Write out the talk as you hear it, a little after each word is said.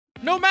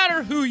No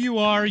matter who you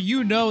are,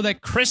 you know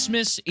that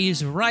Christmas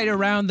is right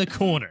around the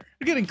corner.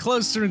 We're getting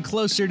closer and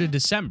closer to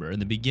December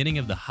and the beginning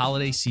of the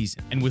holiday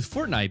season. And with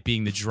Fortnite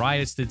being the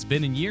driest it's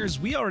been in years,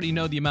 we already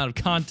know the amount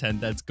of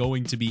content that's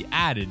going to be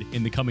added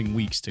in the coming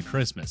weeks to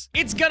Christmas.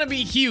 It's gonna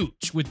be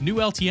huge with new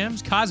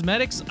LTMs,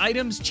 cosmetics,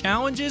 items,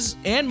 challenges,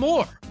 and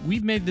more.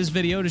 We've made this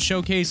video to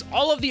showcase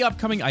all of the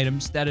upcoming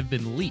items that have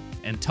been leaked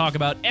and talk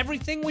about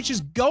everything which is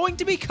going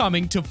to be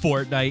coming to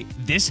Fortnite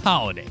this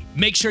holiday.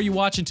 Make sure you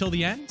watch until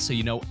the end so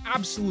you know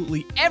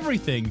absolutely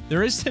everything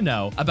there is to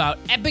know about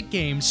Epic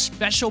Games'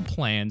 special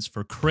plans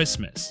for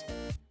Christmas.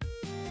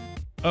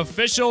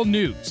 Official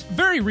news.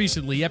 Very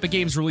recently, Epic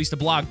Games released a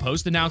blog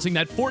post announcing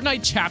that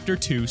Fortnite Chapter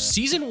 2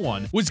 Season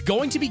 1 was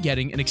going to be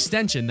getting an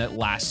extension that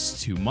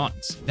lasts 2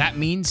 months. That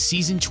means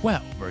Season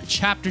 12 or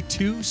Chapter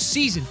 2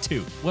 Season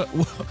 2.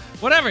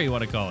 Whatever you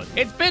want to call it.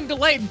 It's been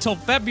delayed until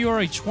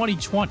February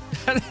 2020.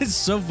 That is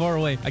so far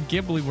away. I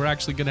can't believe we're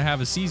actually going to have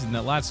a season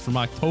that lasts from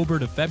October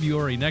to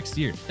February next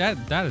year.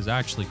 That is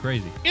actually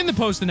crazy. In the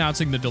post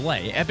announcing the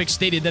delay, Epic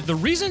stated that the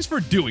reasons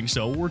for doing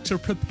so were to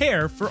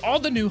prepare for all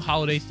the new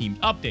holiday-themed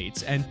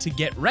updates and to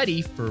get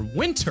ready for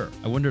winter.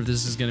 I wonder if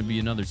this is going to be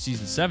another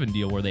Season 7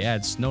 deal where they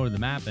add snow to the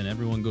map and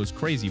everyone goes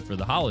crazy for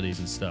the holidays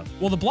and stuff.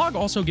 Well, the blog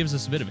also gives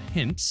us a bit of a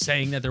hint,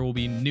 saying that there will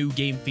be new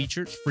game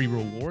features, free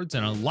rewards,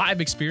 and a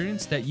live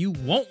experience that you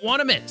won't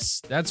want to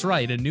miss. That's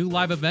right, a new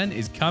live event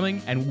is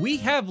coming, and we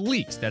have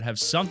leaks that have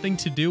something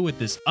to do with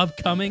this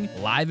upcoming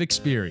live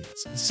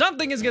experience.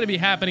 Something is going to be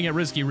happening at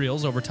Risky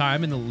Reels over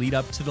time in the lead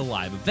up to the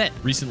live event.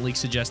 Recent leaks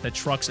suggest that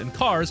trucks and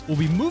cars will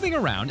be moving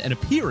around and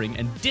appearing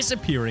and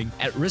disappearing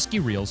at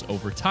Risky Reels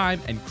over time,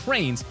 and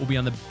cranes will be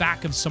on the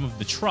back of some of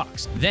the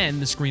trucks. Then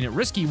the screen at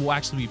Risky will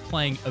actually be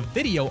playing a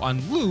video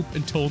on loop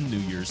until New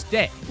Year's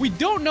Day. We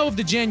don't know if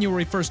the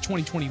January 1st,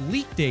 2020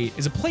 leak date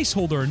is a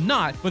placeholder or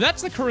not, but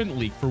that's the current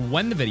leak for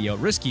when the video at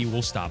Risky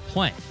will stop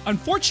playing.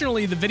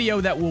 Unfortunately, the video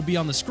that will be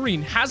on the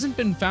screen hasn't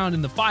been found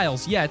in the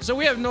files yet, so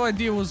we have no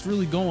idea what's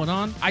really going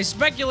on. I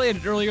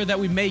speculated earlier that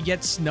we may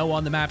get snow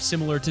on the map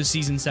similar to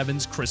Season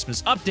 7's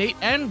Christmas update,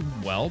 and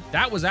well,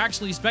 that was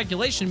actually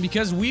speculation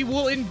because we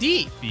will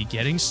indeed be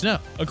getting snow.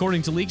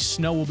 According to leaks,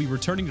 snow will be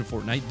returning to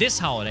Fortnite this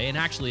holiday, and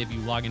actually if you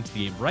log into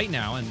the game right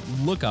now and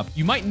look up,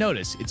 you might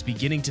notice it's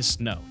beginning to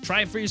snow.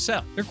 Try it for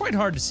yourself. They're quite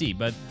hard to see,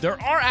 but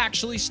there are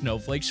actually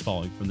snowflakes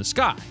falling from the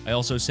sky. I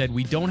also said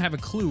we don't have a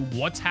clue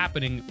what's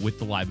happening with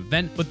the live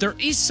event, but there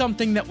is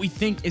something that we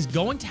think is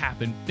going to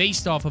happen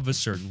based off of a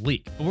certain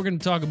leak. But we're going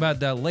to talk about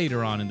that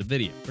later on in the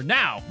video. For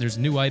now, there's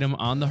a new item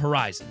on the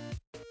horizon.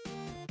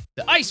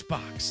 The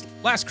Icebox.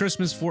 Last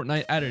Christmas,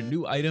 Fortnite added a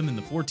new item in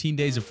the 14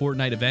 Days of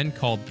Fortnite event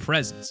called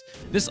Presents.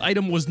 This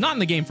item was not in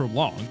the game for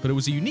long, but it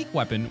was a unique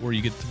weapon where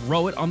you could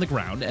throw it on the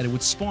ground and it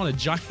would spawn a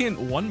giant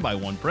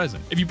 1x1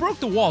 present. If you broke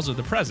the walls of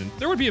the present,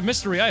 there would be a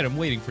mystery item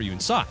waiting for you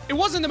inside. It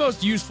wasn't the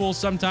most useful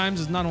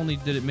sometimes, as not only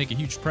did it make a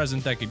huge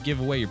present that could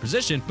give away your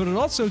position, but it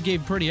also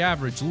gave pretty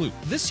average loot.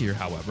 This year,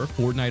 however,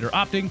 Fortnite are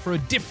opting for a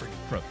different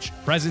approach.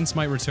 Presents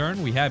might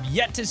return. We have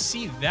yet to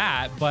see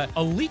that, but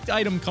a leaked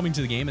item coming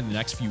to the game in the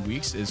next few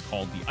weeks is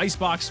called the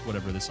Icebox,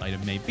 whatever this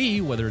item may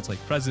be, whether it's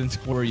like presents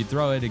where you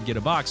throw it and get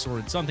a box, or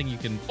it's something you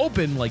can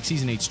open like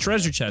Season 8's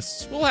treasure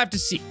chests. We'll have to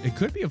see. It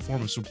could be a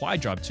form of supply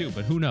drop too,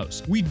 but who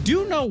knows? We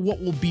do know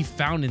what will be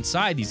found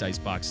inside these ice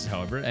boxes,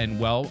 however, and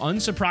well,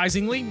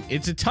 unsurprisingly,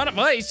 it's a ton of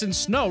ice and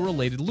snow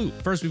related loot.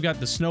 First, we've got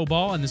the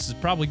snowball, and this is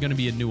probably going to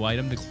be a new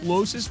item. The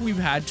closest we've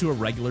had to a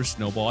regular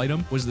snowball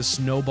item was the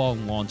snowball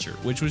launcher,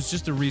 which was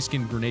just a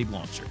reskin grenade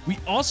launcher. We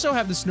also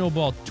have the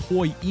snowball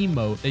toy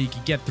emote that you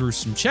can get through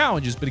some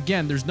challenges, but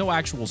again, there's no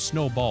actual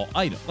snowball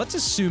item. Let's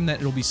assume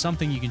that it'll be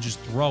something you can just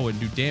throw and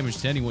do damage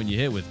to anyone you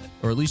hit with it,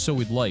 or at least so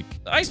we'd like.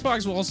 The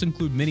Icebox will also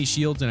include mini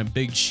shields and a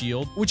big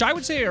shield, which I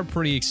would say are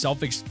pretty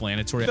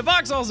self-explanatory. The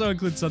box also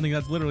includes something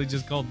that's literally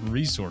just called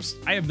resource.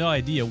 I have no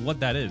idea what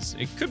that is.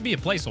 It could be a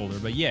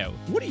placeholder, but yeah,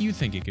 what do you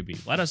think it could be?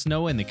 Let us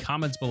know in the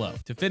comments below.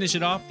 To finish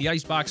it off, the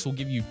Icebox will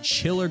give you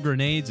chiller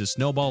grenades, a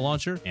snowball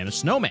launcher, and a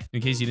snowman.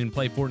 In case you didn't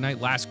play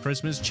Fortnite last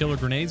Christmas, chiller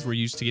grenades were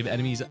used to give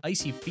enemies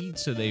icy feet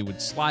so they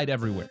would slide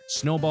everywhere.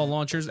 Snowball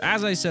launchers,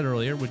 as I said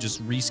earlier, were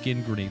just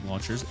reskin grenade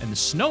launchers, and the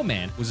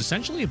snowman was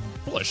essentially a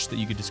bush that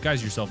you could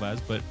disguise yourself as,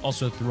 but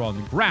also throw on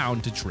the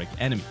ground to trick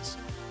enemies.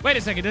 Wait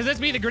a second, does this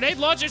mean the grenade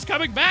launcher's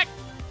coming back?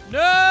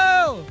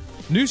 No!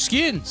 New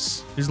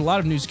skins. There's a lot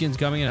of new skins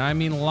coming, and I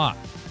mean a lot.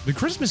 The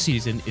Christmas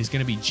season is going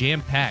to be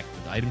jam-packed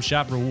with item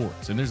shop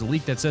rewards, and there's a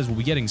leak that says we'll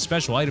be getting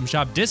special item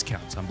shop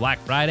discounts on Black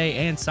Friday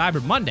and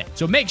Cyber Monday.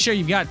 So make sure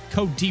you've got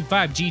code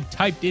T5G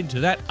typed into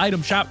that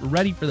item shop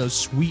ready for those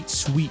sweet,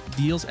 sweet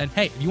deals. And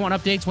hey, if you want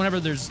updates whenever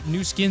there's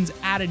new skins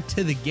added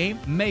to the game,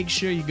 make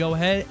sure you go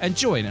ahead and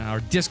join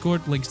our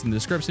Discord. Links in the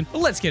description. But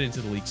let's get into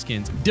the leaked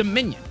skins.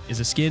 Dominion is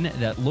a skin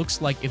that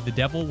looks like if the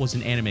devil was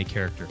an anime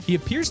character. He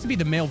appears to be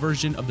the male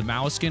version of the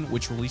Mao skin,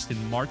 which released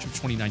in March of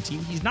 2019.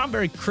 He's not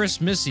very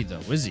Christmassy though,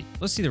 is he?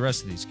 Let's see the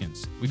rest of these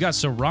skins. We got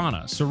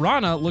Serana.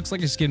 Serana looks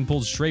like a skin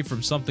pulled straight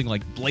from something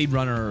like Blade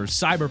Runner or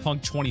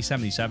Cyberpunk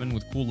 2077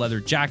 with cool leather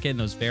jacket and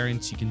those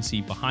variants you can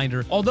see behind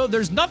her. Although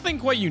there's nothing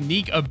quite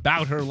unique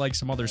about her like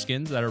some other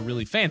skins that are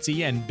really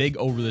fancy and big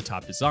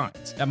over-the-top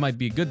designs. That might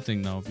be a good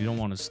thing though if you don't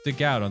want to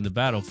stick out on the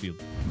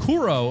battlefield.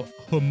 Kuro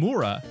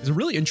Homura is a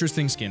really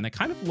interesting skin that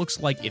kind of looks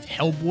like if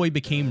Hellboy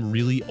became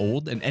really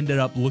old and ended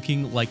up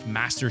looking like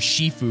Master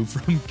Shifu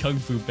from Kung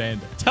Fu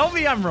Panda. Tell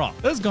me I'm wrong.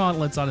 Those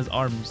gauntlets on his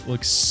arms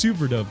look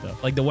super dope though,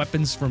 like the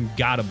weapons from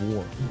God of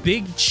War.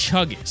 Big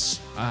Chuggus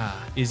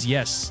is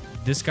yes.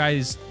 This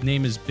guy's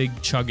name is Big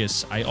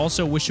Chuggus. I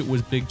also wish it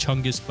was Big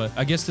Chungus, but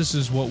I guess this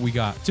is what we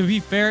got. To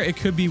be fair, it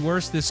could be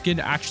worse. This skin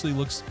actually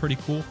looks pretty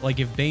cool. Like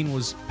if Bane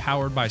was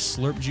powered by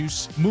Slurp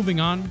Juice. Moving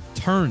on,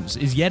 Turns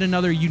is yet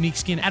another unique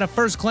skin. At a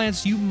first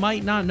glance, you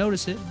might not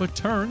notice it, but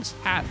Turns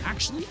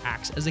actually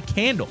acts as a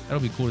candle. That'll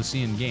be cool to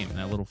see in game.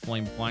 That little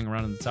flame flying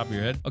around on the top of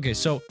your head. Okay,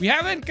 so we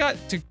haven't got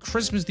to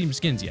Christmas themed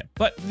skins yet,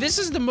 but this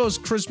is the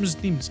most Christmas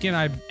themed skin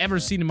I've ever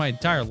seen in my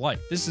entire life.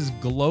 This is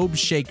Globe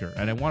Shaker,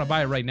 and I want to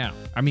buy it right now.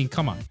 I mean,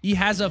 come on. He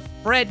has a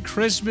Fred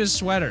Christmas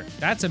sweater.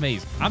 That's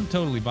amazing. I'm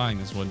totally buying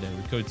this one day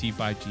with code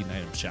T5G in the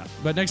item shop.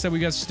 But next up, we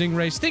got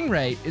Stingray.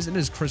 Stingray isn't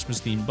as Christmas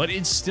themed, but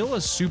it's still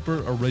a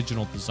super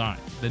original design.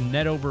 The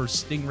net over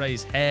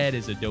Stingray's head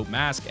is a dope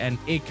mask, and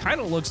it kind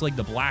of looks like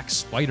the black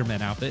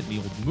Spider-Man outfit in the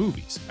old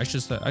movies. I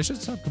should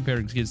stop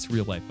comparing skins to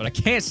real life, but I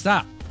can't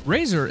stop.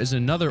 Razor is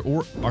another,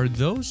 or are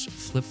those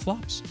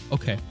flip-flops?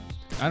 Okay.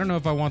 I don't know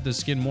if I want this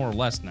skin more or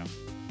less now.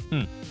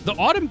 The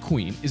Autumn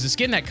Queen is a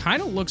skin that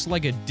kind of looks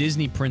like a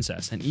Disney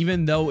princess, and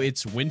even though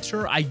it's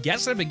winter, I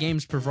guess Epic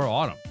Games prefer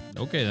autumn.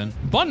 Okay then.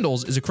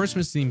 Bundles is a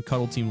Christmas-themed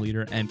cuddle team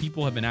leader, and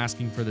people have been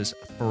asking for this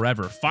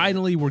forever.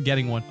 Finally, we're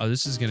getting one. Oh,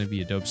 this is going to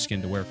be a dope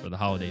skin to wear for the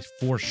holidays,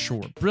 for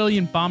sure.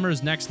 Brilliant Bomber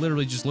is next.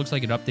 Literally just looks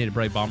like an updated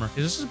Bright Bomber.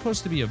 Is this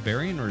supposed to be a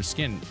variant or a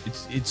skin?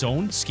 It's its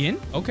own skin?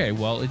 Okay,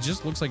 well, it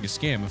just looks like a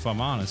scam, if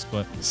I'm honest,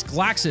 but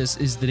Sclaxus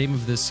is the name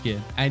of this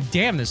skin, and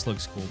damn, this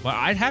looks cool, but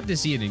I'd have to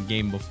see it in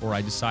game before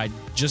I decide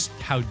just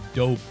how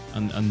dope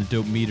on the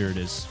dope meter it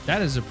is.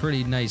 That is a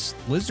pretty nice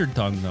lizard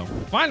tongue, though.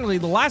 Finally,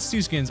 the last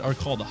two skins are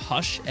called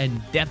Hush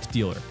and Death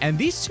Dealer, and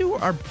these two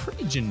are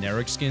pretty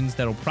generic skins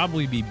that'll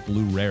probably be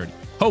blue rarity.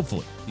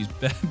 Hopefully. These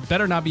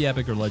better not be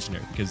epic or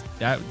legendary, because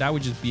that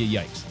would just be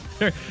a yikes.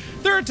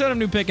 There are a ton of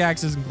new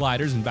pickaxes and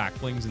gliders and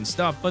backblings and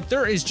stuff, but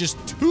there is just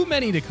too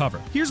many to cover.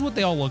 Here's what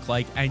they all look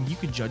like, and you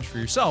can judge for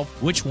yourself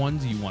which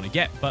ones you want to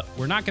get, but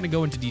we're not going to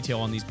go into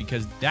detail on these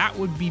because that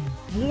would be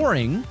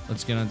boring.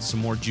 Let's get into some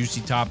more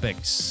juicy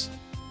topics.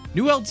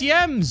 New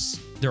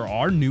LTMs! There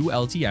are new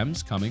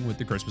LTMs coming with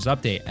the Christmas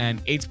update,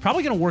 and it's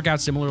probably going to work out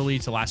similarly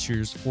to last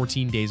year's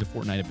 14 Days of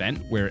Fortnite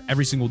event, where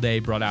every single day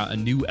brought out a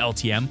new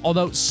LTM,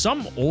 although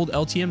some old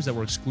LTMs that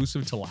were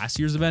exclusive to last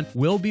year's event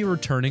will be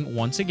returning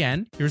once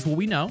again. Here's what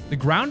we know. The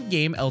Ground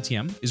Game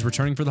LTM is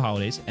returning for the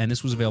holidays, and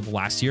this was available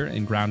last year.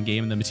 In Ground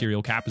Game, the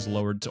material cap is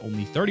lowered to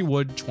only 30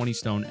 wood, 20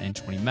 stone, and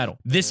 20 metal.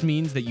 This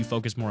means that you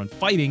focus more on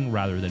fighting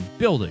rather than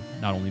building.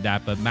 Not only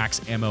that, but max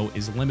ammo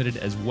is limited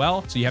as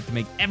well, so you have to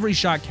make every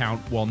shot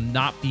count while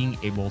not being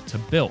able to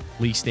build.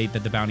 Leaks state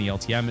that the Bounty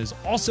LTM is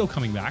also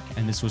coming back,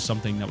 and this was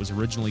something that was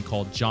originally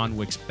called John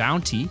Wick's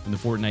Bounty when the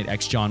Fortnite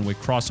x John Wick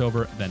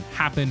crossover event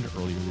happened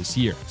earlier this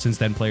year. Since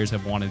then, players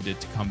have wanted it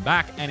to come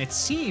back, and it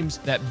seems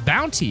that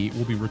Bounty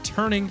will be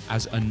returning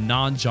as a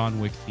non-John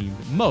Wick themed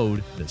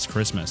mode this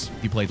Christmas.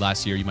 If you played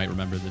last year, you might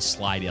remember the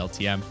Slide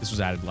LTM. This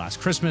was added last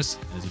Christmas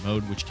and is a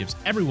mode which gives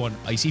everyone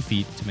icy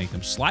feet to make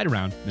them slide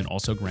around, and then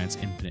also grants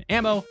infinite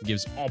ammo and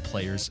gives all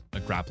players a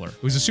grappler.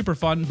 It was a super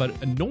fun but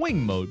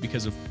annoying mode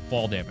because of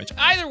fall damage.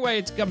 Either way,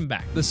 it's coming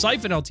back. The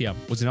Siphon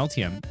LTM was an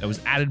LTM that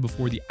was added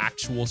before the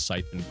actual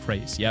Siphon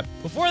craze. Yep,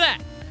 before that.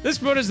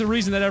 This mode is the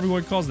reason that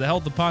everyone calls the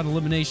health upon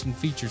elimination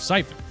feature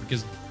Siphon,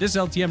 because this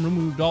LTM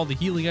removed all the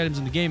healing items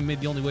in the game and made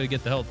the only way to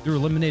get the health through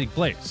eliminating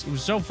players. It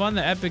was so fun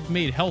that Epic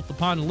made health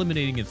upon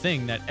eliminating a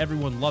thing that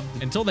everyone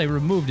loved until they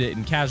removed it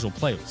in casual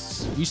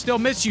playlists. We still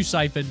miss you,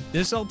 Siphon.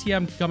 This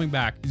LTM coming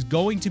back is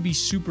going to be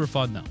super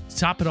fun though. To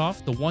top it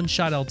off, the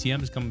one-shot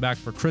LTM is coming back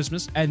for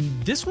Christmas, and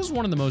this was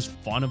one of the most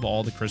fun of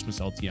all the Christmas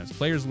LTMs.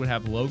 Players would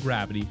have low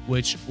gravity,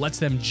 which lets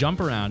them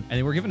jump around, and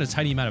they were given a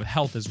tiny amount of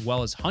health as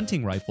well as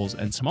hunting rifles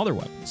and some other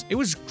weapons. It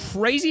was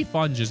crazy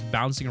fun just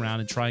bouncing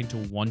around and trying to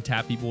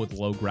one-tap people with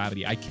low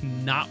gravity. I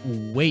cannot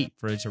wait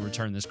for it to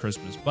return this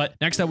Christmas. But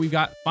next up, we've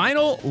got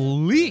final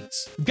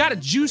leaks. We've got a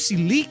juicy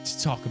leak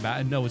to talk about,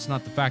 and no, it's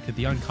not the fact that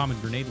the uncommon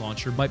grenade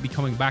launcher might be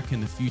coming back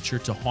in the future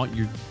to haunt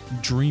your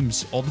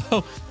dreams,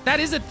 although that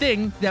is a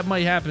thing that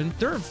might happen.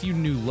 There are a few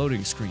new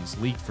loading screens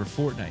leaked for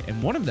Fortnite,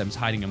 and one of them is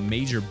hiding a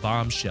major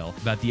bombshell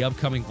about the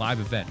upcoming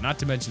live event, not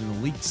to mention the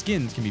leaked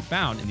skins can be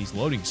found in these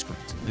loading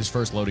screens. This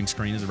first loading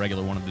screen is a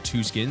regular one of the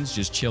two skins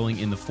just chilling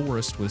in the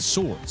forest with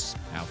swords.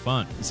 How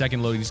fun. The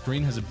second loading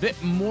screen has a bit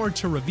more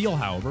to reveal,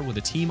 however, with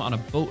a team on a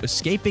boat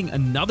escaping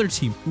another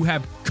team who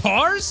have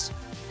cars?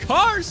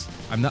 Cars?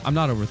 I'm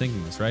not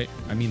overthinking this, right?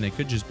 I mean, they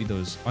could just be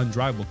those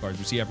undrivable cars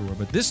we see everywhere,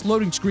 but this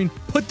loading screen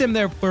put them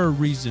there for a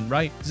reason,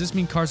 right? Does this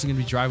mean cars are going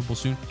to be drivable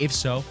soon? If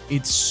so,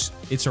 it's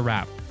a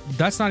wrap.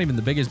 That's not even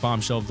the biggest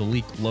bombshell of the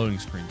leaked loading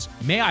screens.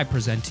 May I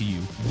present to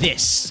you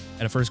this?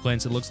 At a first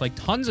glance, it looks like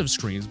tons of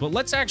screens, but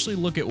let's actually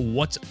look at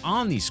what's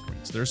on these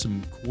screens. There's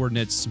some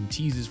coordinates, some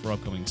teases for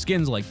upcoming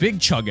skins like Big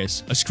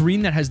Chuggus, a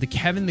screen that has the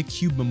Kevin the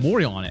Cube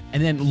memorial on it.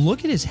 And then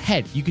look at his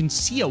head. You can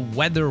see a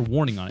weather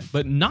warning on it,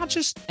 but not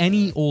just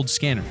any old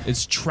scanner.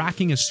 It's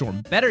tracking a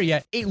storm. Better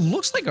yet, it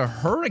looks like a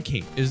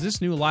hurricane. Is this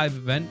new live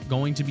event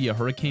going to be a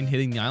hurricane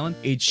hitting the island?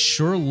 It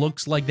sure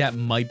looks like that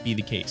might be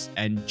the case.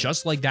 And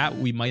just like that,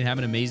 we might have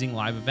an amazing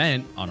live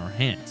event on our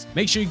hands.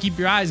 Make sure you keep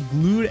your eyes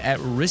glued at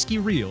Risky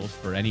Reels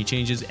for any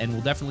changes, and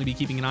we'll definitely be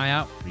keeping an eye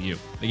out for you.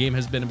 The game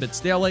has been a bit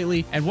stale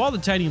lately, and while the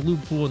tiny loot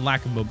pool and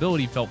lack of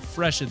mobility felt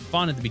fresh and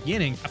fun at the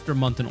beginning, after a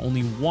month and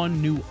only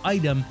one new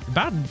item,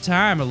 about the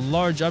time a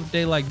large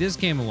update like this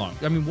came along.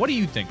 I mean, what do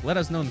you think? Let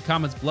us know in the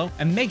comments below,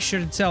 and make sure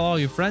to tell all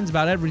your friends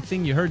about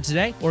everything you heard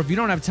today, or if you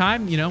don't have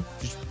time, you know,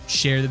 just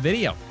share the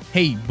video.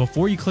 Hey,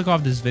 before you click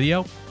off this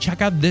video,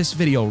 check out this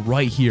video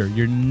right here.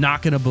 You're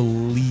not gonna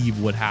believe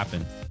what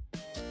happened.